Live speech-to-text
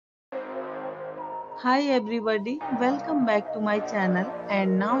Hi everybody, welcome back to my channel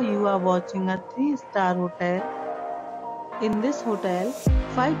and now you are watching a 3-star hotel. In this hotel,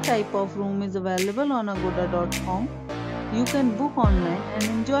 5 type of room is available on agoda.com. You can book online and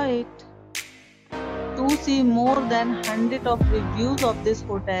enjoy it. To see more than 100 of reviews of this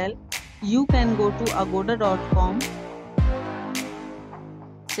hotel, you can go to agoda.com.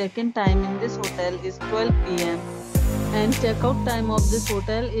 Check-in time in this hotel is 12 p.m. and check-out time of this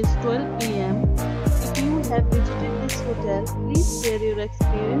hotel is 12 p.m. If you have visited this hotel, please share your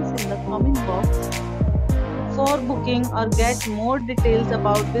experience in the comment box. For booking or get more details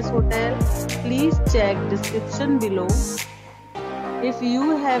about this hotel, please check description below. If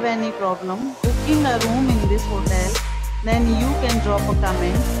you have any problem booking a room in this hotel, then you can drop a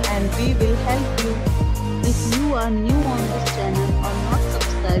comment and we will help you. If you are new on this channel or not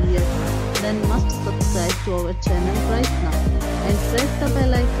subscribed yet, then must subscribe to our channel right now and press the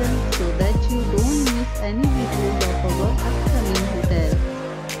bell icon so that you don't miss any videos of our upcoming hotel.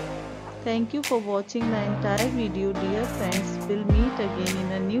 Thank you for watching the entire video, dear friends. We'll meet again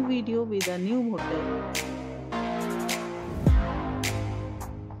in a new video with a new hotel.